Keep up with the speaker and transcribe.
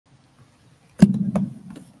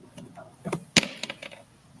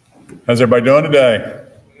How's everybody doing today?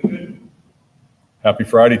 Happy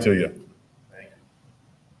Friday to you.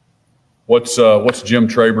 What's Jim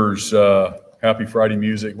Traber's Happy Friday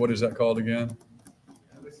music? What is that called again?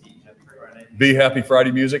 Be Happy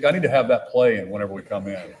Friday music. I need to have that playing whenever we come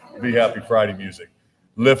in. Be Happy Friday music.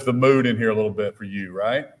 Lift the mood in here a little bit for you,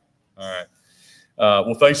 right? All right.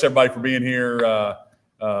 Well, thanks everybody for being here.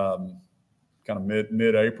 Kind of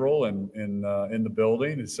mid-April and in the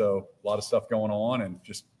building, and so a lot of stuff going on, and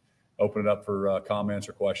just open it up for comments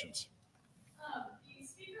or questions. The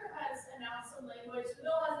speaker has announced some language. The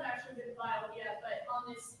bill hasn't actually been filed yet, but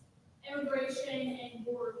on this immigration and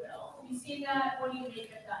border bill, have you seen that? What do you make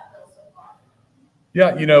of that bill so far?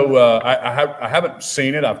 Yeah, I haven't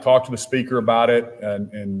seen it. I've talked to the speaker about it,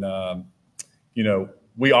 and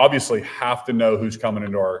we obviously have to know who's coming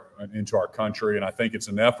into our country, and I think it's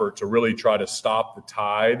an effort to really try to stop the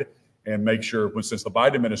tide and make sure, since the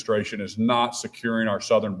Biden administration is not securing our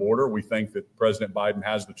southern border, we think that President Biden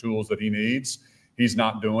has the tools that he needs. He's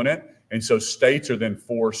not doing it, and so states are then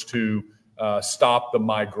forced to stop the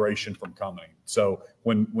migration from coming. So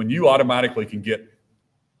when you automatically can get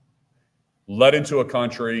let into a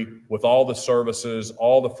country with all the services,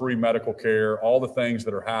 all the free medical care, all the things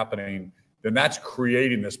that are happening, then that's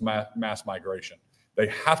creating this mass migration. They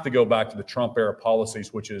have to go back to the Trump era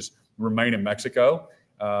policies, which is remain in Mexico.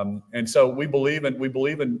 And so we believe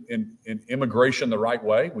in immigration the right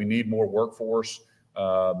way. We need more workforce,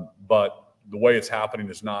 but the way it's happening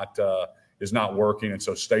is not working. And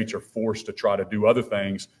so states are forced to try to do other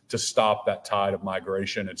things to stop that tide of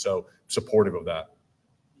migration. And so supportive of that.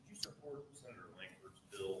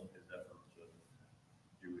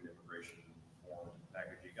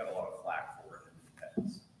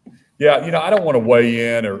 Yeah, I don't want to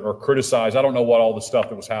weigh in or criticize. I don't know what all the stuff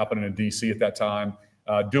that was happening in D.C. at that time.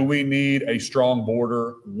 Do we need a strong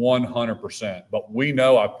border? 100%. But we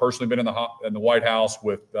know, I've personally been in the White House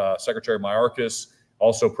with Secretary Mayorkas,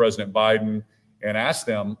 also President Biden, and asked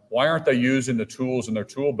them, why aren't they using the tools in their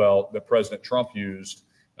tool belt that President Trump used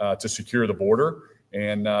to secure the border?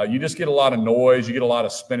 And you just get a lot of noise. You get a lot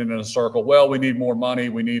of spinning in a circle. Well, we need more money.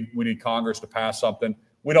 We need Congress to pass something.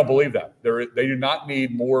 We don't believe that. They do not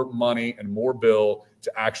need more money and more bill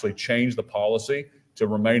to actually change the policy to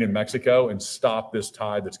remain in Mexico and stop this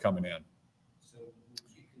tide that's coming in. So would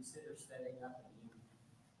you consider setting up a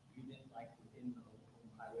unit like within the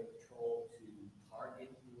Highway Patrol to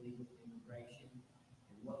target illegal immigration?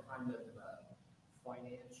 And what kind of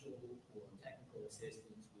financial or technical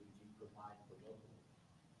assistance would you provide for local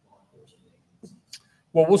law enforcement agencies?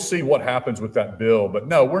 Well, we'll see what happens with that bill, but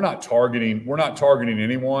no, we're not targeting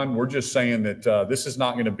anyone. We're just saying that this is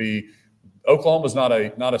not going to be. Oklahoma's not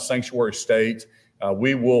a sanctuary state.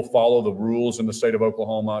 We will follow the rules in the state of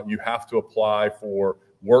Oklahoma. You have to apply for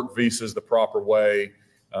work visas the proper way.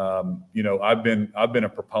 I've been a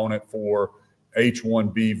proponent for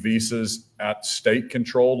H-1B visas at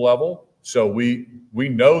state-controlled level. So we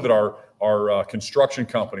know that our construction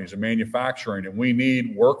companies and manufacturing, and we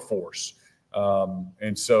need workforce.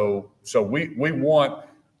 And so we want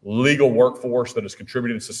legal workforce that is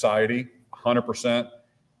contributing to society 100%.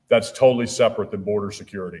 That's totally separate than border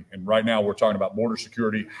security. And right now we're talking about border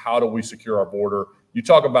security. How do we secure our border? You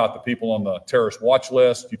talk about the people on the terrorist watch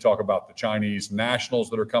list. You talk about the Chinese nationals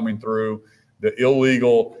that are coming through, the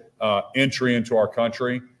illegal entry into our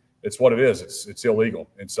country. It's what it is. It's illegal.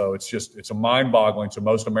 And so it's a mind-boggling to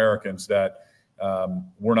most Americans that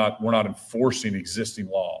we're not enforcing existing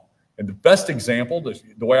law. And the best example,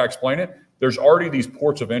 the way I explain it, there's already these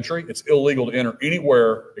ports of entry. It's illegal to enter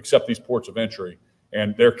anywhere except these ports of entry.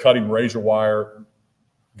 And they're cutting razor wire.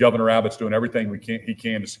 Governor Abbott's doing everything he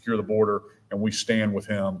can to secure the border, and we stand with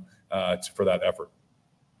him for that effort.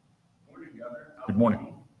 Good morning, Governor. Good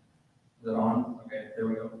morning. Is it on? Okay, there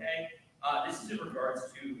we go. Hey, this is in regards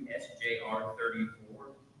to SJR 34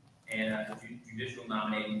 and the Judicial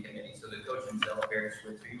Nominating Committee. So the coach himself, Barry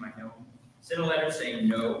Switzer, you might know him, sent a letter saying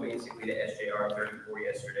no, basically, to SJR 34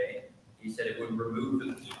 yesterday. He said it would remove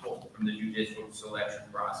the people from the judicial selection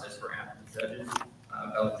process for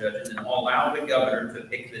appellate judges, and allow the governor to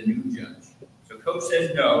pick the new judge. So Coach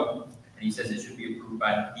says no, and he says it should be approved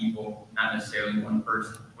by the people, not necessarily one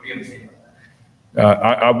person. What do you have to say about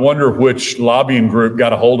that? I wonder which lobbying group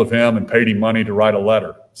got a hold of him and paid him money to write a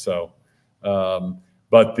letter. So,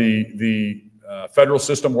 but the federal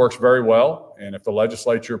system works very well, and if the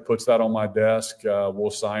legislature puts that on my desk,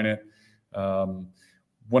 we'll sign it.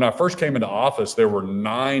 When I first came into office, there were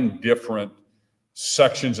 9 different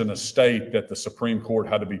sections in the state that the Supreme Court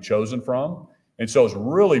had to be chosen from. And so it's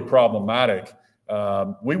really problematic.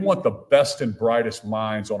 We want the best and brightest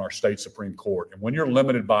minds on our state Supreme Court. And when you're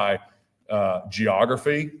limited by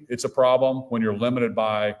geography, it's a problem. When you're limited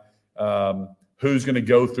by who's going to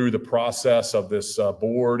go through the process of this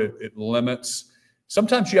board, it limits.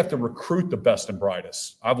 Sometimes you have to recruit the best and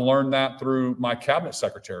brightest. I've learned that through my cabinet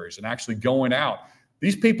secretaries and actually going out.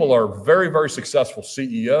 These people are very, very successful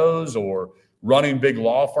CEOs or running big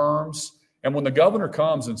law firms. And when the governor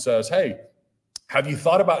comes and says, hey, have you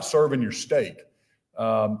thought about serving your state?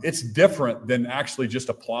 It's different than actually just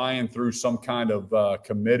applying through some kind of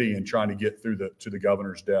committee and trying to get through to the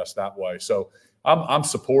governor's desk that way. So I'm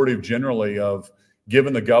supportive generally of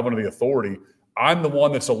giving the governor the authority. I'm the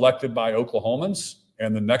one that's elected by Oklahomans,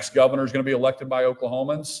 and the next governor is going to be elected by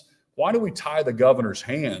Oklahomans. Why do we tie the governor's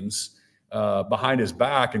hands behind his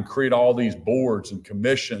back and create all these boards and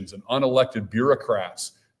commissions and unelected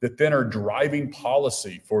bureaucrats that then are driving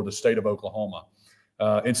policy for the state of Oklahoma?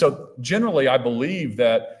 And so generally, I believe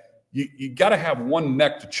that you got to have one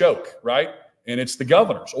neck to choke, right? And it's the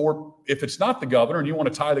governor's. Or if it's not the governor and you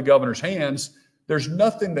want to tie the governor's hands, there's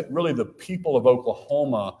nothing that really the people of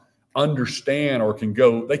Oklahoma understand or can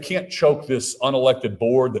go. They can't choke this unelected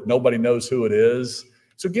board that nobody knows who it is.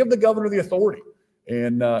 So give the governor the authority.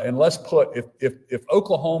 And let's put, if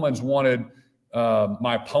Oklahomans wanted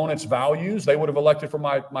my opponent's values, they would have elected for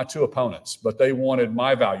my two opponents, but they wanted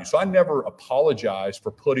my values. So I never apologize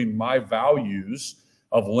for putting my values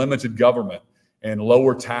of limited government and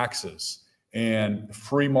lower taxes and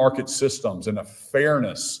free market systems and a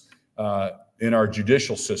fairness in our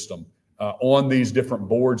judicial system on these different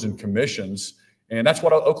boards and commissions. And that's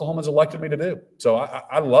what Oklahomans elected me to do. So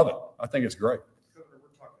I love it. I think it's great. Governor, we're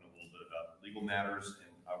talking a little bit about legal matters,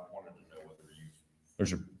 and I wanted to know whether you.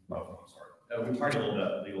 There's your. Oh, I'm sorry. We talked a little bit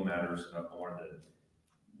about legal matters, and I wanted to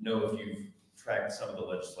know if you've tracked some of the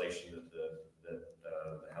legislation that the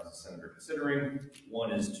House and Senate are considering.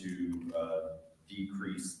 One is to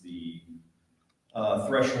decrease the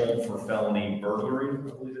threshold for felony burglary, I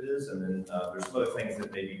believe it is, and then there's some other things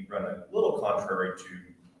that maybe run a little contrary to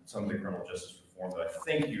some of the criminal justice reform that I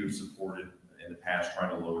think you have supported in the past, trying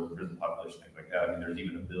to lower the prison population, things like that. I mean, there's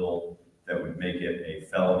even a bill that would make it a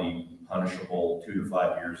felony punishable 2 to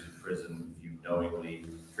 5 years in prison if you knowingly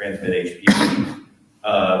transmit HPV.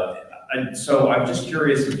 And so I'm just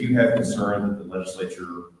curious if you have concern that the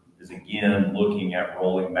legislature is again looking at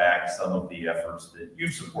rolling back some of the efforts that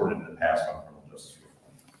you've supported in the past on criminal justice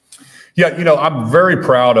reform. Yeah, you know, I'm very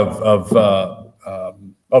proud of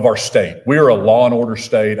our state. We are a law and order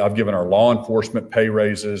state. I've given our law enforcement pay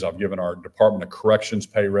raises. I've given our Department of Corrections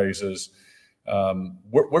pay raises.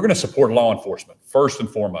 We're going to support law enforcement first and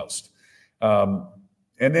foremost.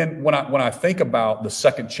 And then when I think about the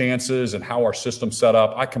second chances and how our system's set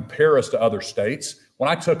up, I compare us to other states. When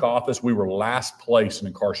I took office, we were last place in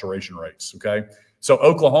incarceration rates, okay? So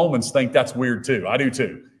Oklahomans think that's weird too. I do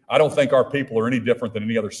too. I don't think our people are any different than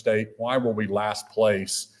any other state. Why were we last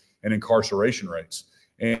place in incarceration rates?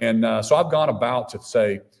 And so I've gone about to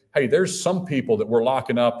say, hey, there's some people that we're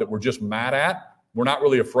locking up that we're just mad at. We're not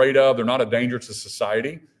really afraid of. They're not a danger to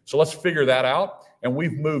society. So let's figure that out. And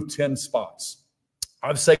we've moved 10 spots.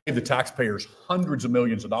 I've saved the taxpayers hundreds of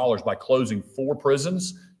millions of dollars by closing 4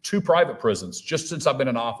 prisons, 2 private prisons, just since I've been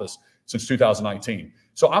in office since 2019.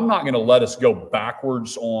 So I'm not going to let us go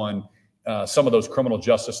backwards on some of those criminal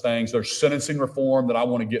justice things. There's sentencing reform that I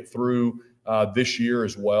want to get through this year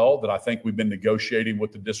as well, that I think we've been negotiating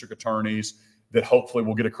with the district attorneys that hopefully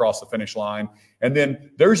we'll get across the finish line. And then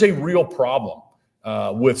there's a real problem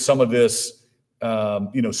with some of this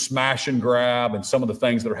smash and grab and some of the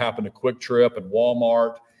things that are happening at Quick Trip and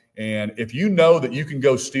Walmart. And if you know that you can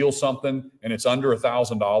go steal something and it's under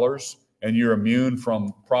 $1,000 and you're immune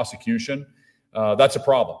from prosecution, that's a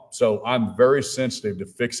problem. So I'm very sensitive to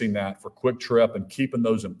fixing that for Quick Trip and keeping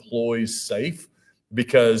those employees safe,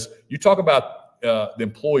 because you talk about the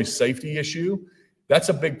employee safety issue. That's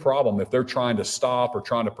a big problem if they're trying to stop or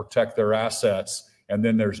trying to protect their assets. And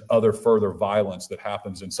then there's other further violence that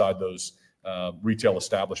happens inside those retail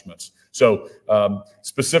establishments. So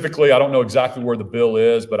specifically, I don't know exactly where the bill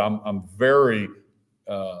is, but I'm very,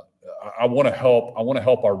 I want to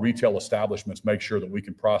help our retail establishments make sure that we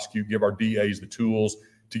can prosecute, give our DAs the tools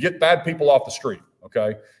to get bad people off the street.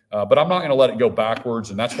 Okay. But I'm not going to let it go backwards.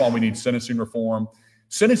 And that's why we need sentencing reform.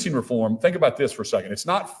 Sentencing reform, think about this for a second. It's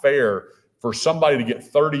not fair for somebody to get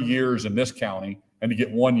 30 years in this county and to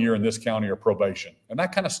get 1 year in this county or probation. And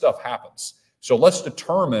that kind of stuff happens. So let's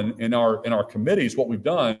determine in our committees, what we've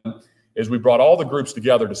done is we brought all the groups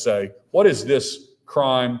together to say, what is this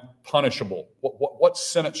crime punishable? What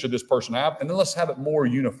sentence should this person have? And then let's have it more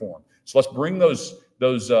uniform. So let's bring those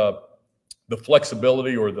the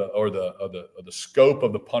flexibility or the scope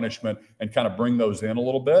of the punishment and kind of bring those in a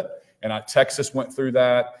little bit. And Texas went through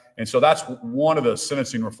that. And so that's one of the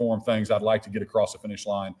sentencing reform things I'd like to get across the finish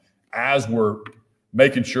line as we're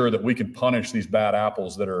making sure that we can punish these bad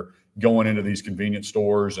apples that are going into these convenience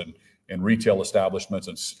stores and retail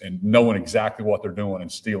establishments and knowing exactly what they're doing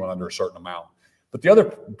and stealing under a certain amount. But the other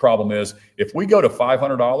problem is if we go to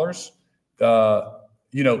 $500,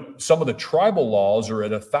 you know, some of the tribal laws are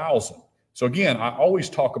at $1,000. So again, I always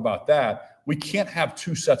talk about that. We can't have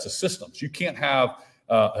two sets of systems. You can't have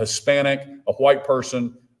a Hispanic, a white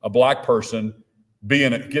person, a black person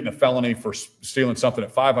getting a felony for stealing something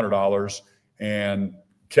at $500, and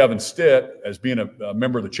Kevin Stitt, as being a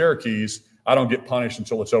member of the Cherokees, I don't get punished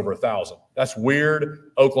until it's over $1,000. That's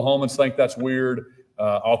weird. Oklahomans think that's weird.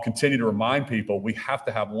 I'll continue to remind people we have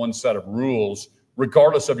to have one set of rules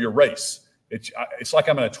regardless of your race. It's like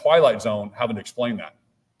I'm in a twilight zone having to explain that.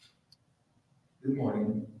 Good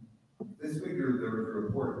morning. This week there was a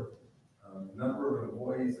report, number of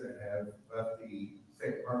employees that have left the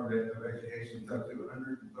State Department of Education is up to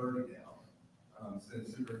 130 now,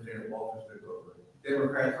 since Superintendent Walters took over.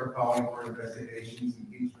 Democrats are calling for investigations,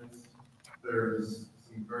 impeachments. There's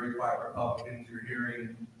some very quiet Republicans you're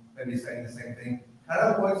hearing maybe saying the same thing.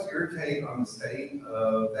 What's your take on the state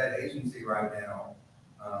of that agency right now?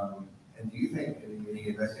 And do you think any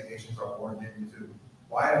investigations are warranted into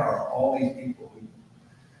why are all these people leaving?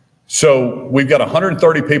 So we've got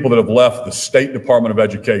 130 people that have left the State Department of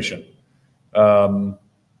Education.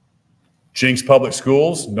 Jinx Public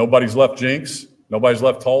Schools, nobody's left Jinx. Nobody's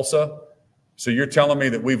left Tulsa. So you're telling me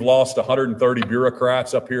that we've lost 130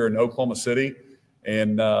 bureaucrats up here in Oklahoma City,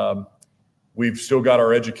 and we've still got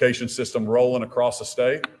our education system rolling across the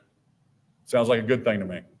state? Sounds like a good thing to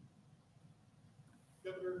me.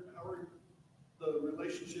 Governor, the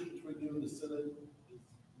relationship between you and the Senate is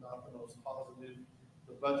not the most positive.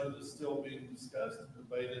 The budget is still being discussed and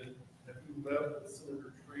debated. Have you met with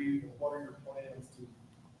Senator Tree, and what are your plans to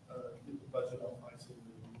get the budget on ice?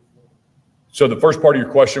 So the first part of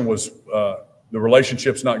your question was the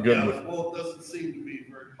relationship's not good with. Well, it doesn't seem to be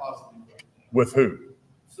very positive right now. With who?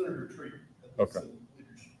 Senator Tree. Okay.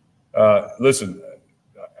 Listen,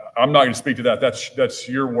 I'm not going to speak to that. That's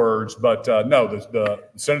your words, but no, the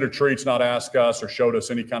Senator Treat's not asked us or showed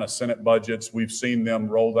us any kind of Senate budgets. We've seen them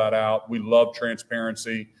roll that out. We love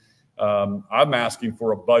transparency. I'm asking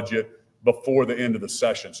for a budget before the end of the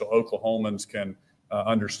session so Oklahomans can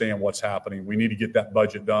understand what's happening. We need to get that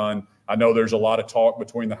budget done. I know there's a lot of talk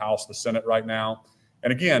between the House and the Senate right now.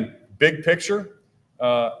 And again, big picture,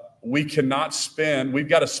 we cannot spend, we've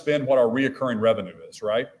got to spend what our reoccurring revenue is,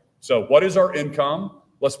 right? So what is our income?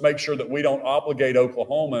 Let's make sure that we don't obligate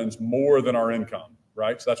Oklahomans more than our income,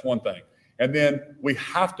 right? So that's one thing. And then we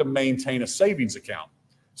have to maintain a savings account.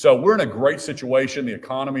 So we're in a great situation. The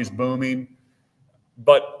economy's booming,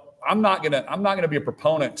 but I'm not gonna be a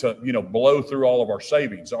proponent to blow through all of our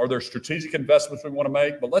savings. Are there strategic investments we want to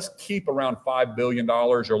make? But let's keep around $5 billion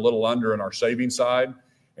or a little under in our savings side,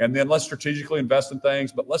 and then let's strategically invest in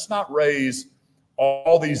things. But let's not raise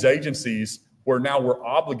all these agencies where now we're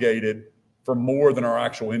obligated for more than our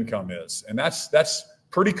actual income is. And that's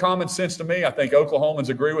pretty common sense to me. I think Oklahomans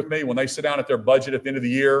agree with me. When they sit down at their budget at the end of the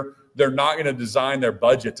year, they're not going to design their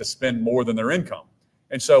budget to spend more than their income.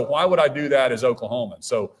 And so why would I do that as Oklahoman?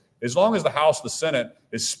 So as long as the House, the Senate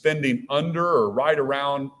is spending under or right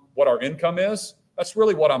around what our income is, that's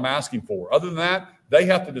really what I'm asking for. Other than that, they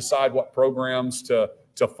have to decide what programs to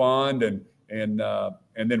fund and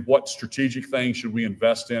then what strategic things should we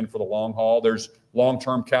invest in for the long haul. There's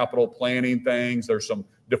long-term capital planning things. There's some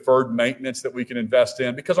deferred maintenance that we can invest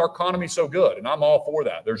in because our economy's so good, and I'm all for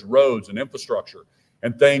that. There's roads and infrastructure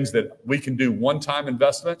and things that we can do one-time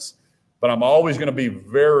investments, but I'm always going to be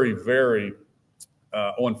very, very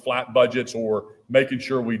on flat budgets or making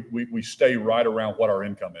sure we stay right around what our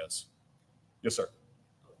income is. Yes, sir.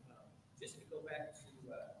 Just to go back to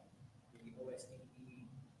the OSDE,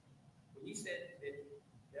 when you said that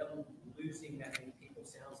them losing that many people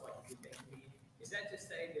sounds like a good thing to me, is that to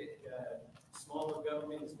say that smaller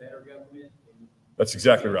government is better government? That's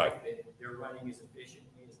exactly right. That they're running as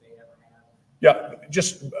efficiently as they ever have? Yeah,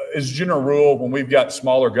 just as a general rule, when we've got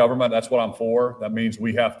smaller government, that's what I'm for. That means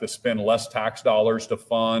we have to spend less tax dollars to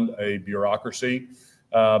fund a bureaucracy.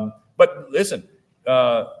 But listen,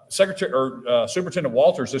 Superintendent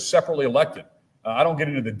Walters is separately elected. I don't get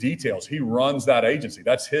into the details. He runs that agency.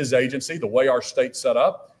 That's his agency. The way our state's set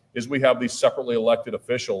up is we have these separately elected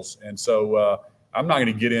officials. And so I'm not going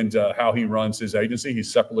to get into how he runs his agency.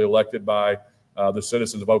 He's separately elected by the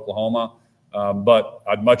citizens of Oklahoma. But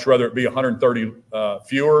I'd much rather it be 130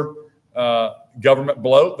 fewer government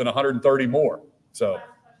bloat than 130 more. So. Last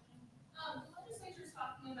question. The legislature's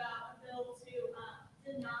talking about a bill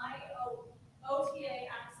to deny OTA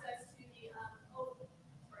access to the LETS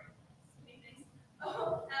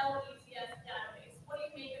database. What do you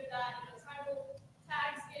make of that? You know, tribal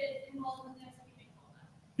tags get involved in this. What do you think of all that?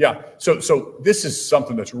 Yeah, so this is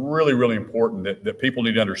something that's really, really important that people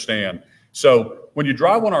need to understand. So when you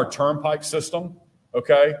drive on our turnpike system,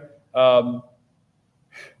 okay, call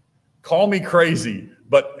me crazy,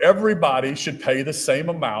 but everybody should pay the same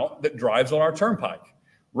amount that drives on our turnpike.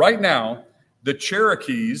 Right now, the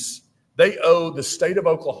Cherokees, they owe the state of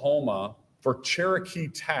Oklahoma for Cherokee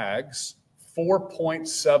tags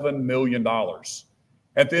 $4.7 million.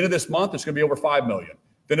 At the end of this month, it's going to be over $5 million.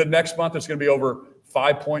 Then the next month, it's going to be over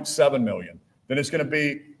 $5.7 million. Then it's going to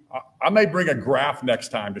be, I may bring a graph next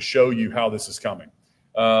time to show you how this is coming.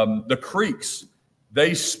 The Creeks,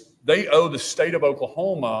 they owe the state of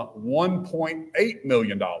Oklahoma $1.8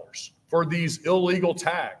 million for these illegal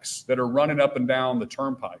tags that are running up and down the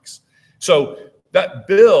turnpikes. So that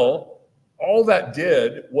bill, all that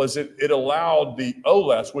did was it allowed the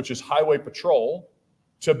OLES, which is Highway Patrol,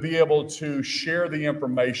 to be able to share the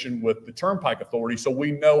information with the Turnpike Authority so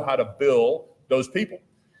we know how to bill those people.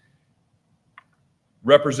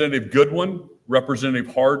 Representative Goodwin,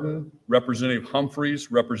 Representative Hardin, Representative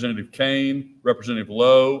Humphreys, Representative Kane, Representative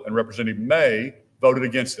Lowe, and Representative May voted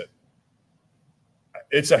against it.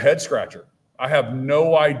 It's a head scratcher. I have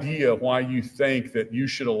no idea why you think that you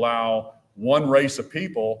should allow one race of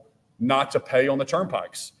people not to pay on the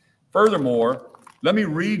turnpikes. Furthermore, let me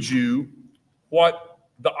read you what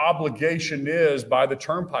the obligation is by the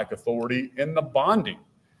Turnpike Authority in the bonding,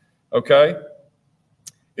 okay?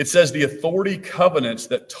 It says the authority covenants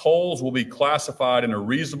that tolls will be classified in a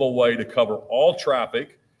reasonable way to cover all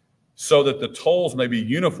traffic so that the tolls may be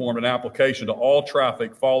uniform in application to all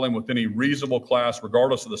traffic falling within a reasonable class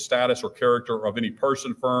regardless of the status or character of any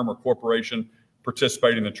person, firm, or corporation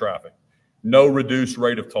participating in the traffic. No reduced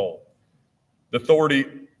rate of toll. The authority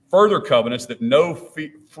further covenants that no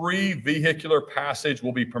free vehicular passage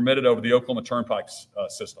will be permitted over the Oklahoma Turnpike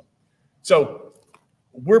system. So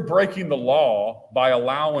we're breaking the law by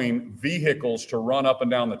allowing vehicles to run up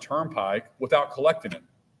and down the turnpike without collecting it.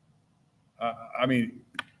 I mean,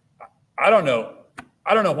 I don't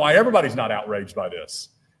know why everybody's not outraged by this.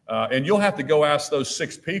 And you'll have to go ask those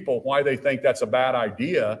 6 people why they think that's a bad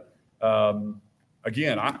idea. Again,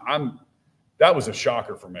 that was a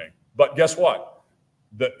shocker for me. But guess what?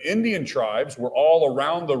 The Indian tribes were all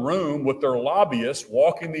around the room with their lobbyists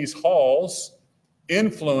walking these halls,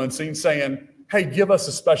 influencing, saying, hey, give us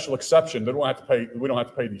a special exception. We don't have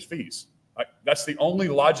to pay these fees. That's the only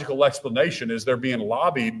logical explanation, is they're being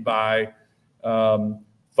lobbied by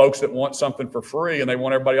folks that want something for free and they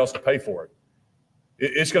want everybody else to pay for it.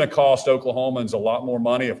 It's going to cost Oklahomans a lot more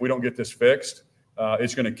money if we don't get this fixed.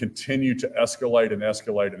 It's going to continue to escalate and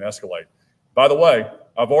escalate and escalate. By the way,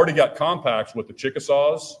 I've already got compacts with the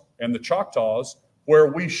Chickasaws and the Choctaws where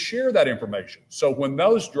we share that information. So when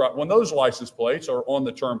those license plates are on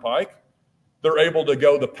the turnpike, they're able to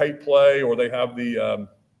go the pay play, or they have the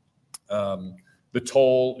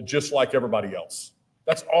toll just like everybody else.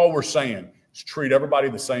 That's all we're saying, is treat everybody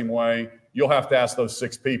the same way. You'll have to ask those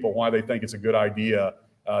 6 people why they think it's a good idea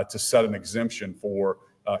to set an exemption for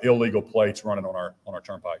illegal plates running on our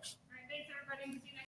turnpikes.